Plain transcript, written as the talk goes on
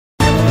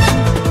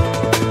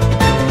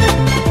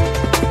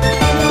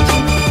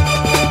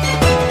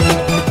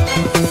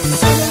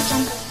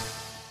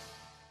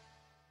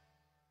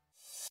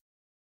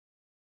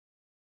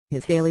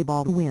is Hailey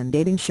Baldwin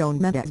dating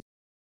Shawn Mendes?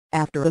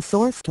 After a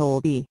source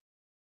told E!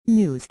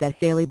 News that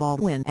Hailey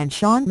Baldwin and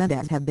Shawn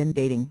Mendes have been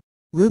dating,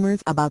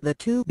 rumors about the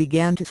two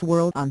began to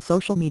swirl on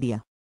social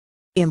media.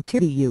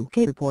 MTV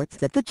UK reports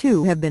that the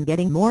two have been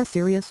getting more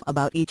serious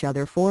about each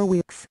other for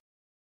weeks.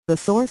 The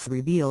source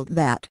revealed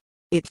that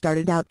it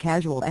started out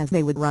casual as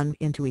they would run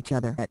into each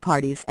other at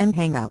parties and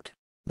hang out,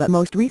 but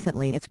most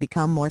recently it's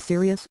become more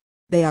serious.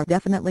 They are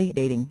definitely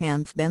dating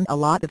and spend a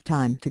lot of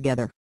time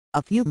together.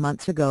 A few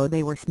months ago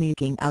they were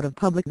sneaking out of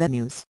public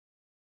venues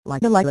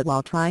like a light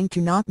while trying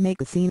to not make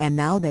a scene, and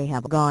now they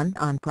have gone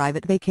on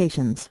private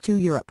vacations to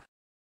Europe.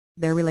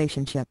 Their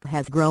relationship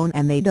has grown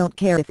and they don't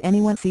care if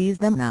anyone sees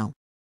them now.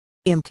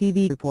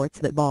 MTV reports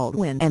that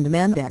Baldwin and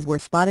Mendes were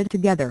spotted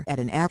together at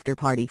an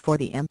after-party for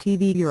the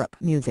MTV Europe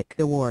Music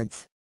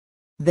Awards.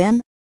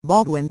 Then,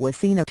 Baldwin was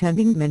seen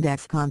attending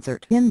Mendes'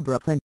 concert in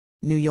Brooklyn,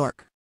 New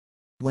York.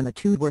 When the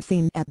two were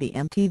seen at the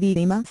MTV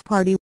Themas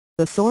party,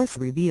 the source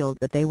revealed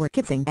that they were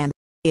kissing, and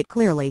it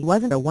clearly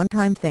wasn't a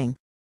one-time thing.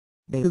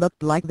 They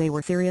looked like they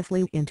were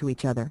seriously into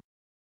each other.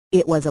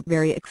 It was a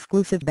very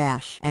exclusive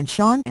bash and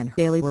Shawn and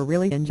Hailey were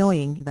really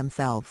enjoying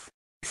themselves,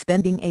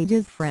 spending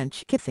ages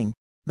French kissing.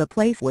 The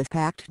place was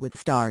packed with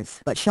stars,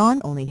 but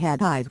Shawn only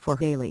had eyes for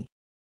Hailey.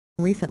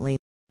 Recently,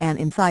 an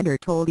insider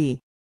told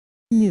E!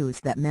 News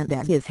that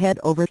Mendes is head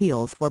over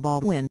heels for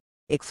Baldwin,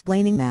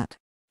 explaining that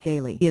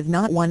Hailey is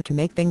not one to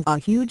make things a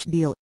huge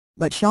deal,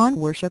 but Shawn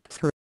worships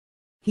her.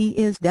 He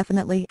is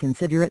definitely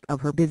considerate of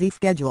her busy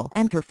schedule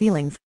and her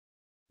feelings.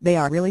 They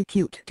are really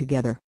cute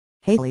together.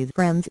 Hailey's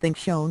friends think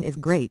Shawn is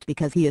great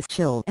because he is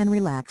chill and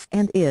relaxed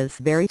and is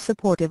very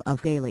supportive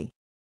of Hailey.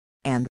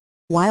 And,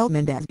 while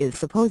Mendes is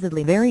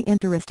supposedly very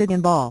interested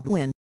in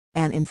Baldwin,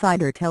 an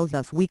insider tells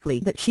Us Weekly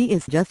that she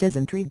is just as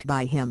intrigued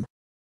by him.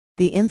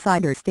 The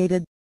insider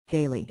stated,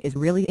 Hailey is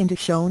really into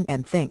Shawn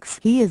and thinks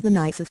he is the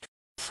nicest,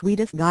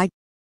 sweetest guy.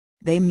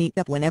 They meet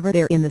up whenever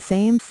they're in the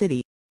same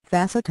city,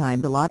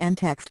 FaceTime a lot and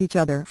text each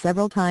other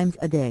several times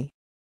a day.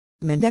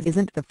 Mendes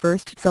isn't the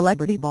first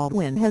celebrity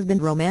Baldwin has been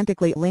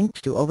romantically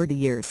linked to over the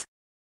years.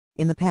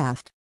 In the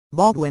past,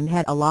 Baldwin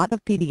had a lot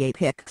of PDA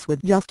pics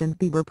with Justin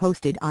Bieber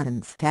posted on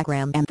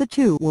Instagram, and the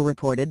two were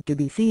reported to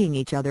be seeing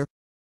each other.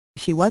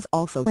 She was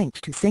also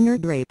linked to singer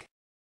Drake.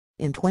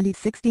 In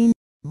 2016,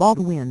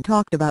 Baldwin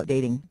talked about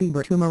dating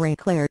Bieber to Marie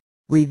Claire,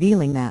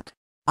 revealing that,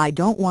 "I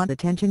don't want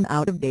attention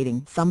out of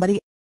dating somebody."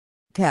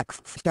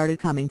 Texts started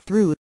coming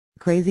through,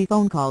 crazy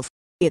phone calls.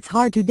 "It's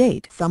hard to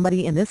date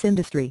somebody in this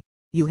industry.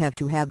 You have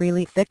to have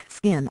really thick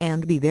skin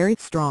and be very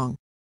strong.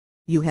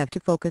 You have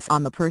to focus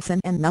on the person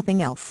and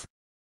nothing else."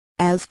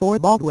 As for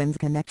Baldwin's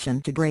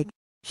connection to Drake,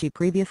 she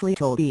previously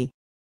told E!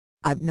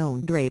 "I've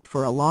known Drake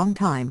for a long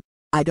time.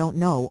 I don't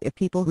know if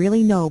people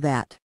really know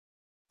that."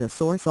 The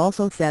source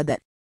also said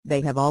that they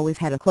have always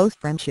had a close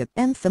friendship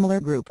and similar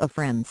group of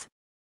friends.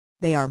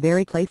 They are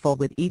very playful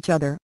with each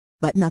other,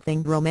 but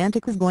nothing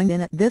romantic is going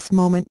on at this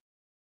moment.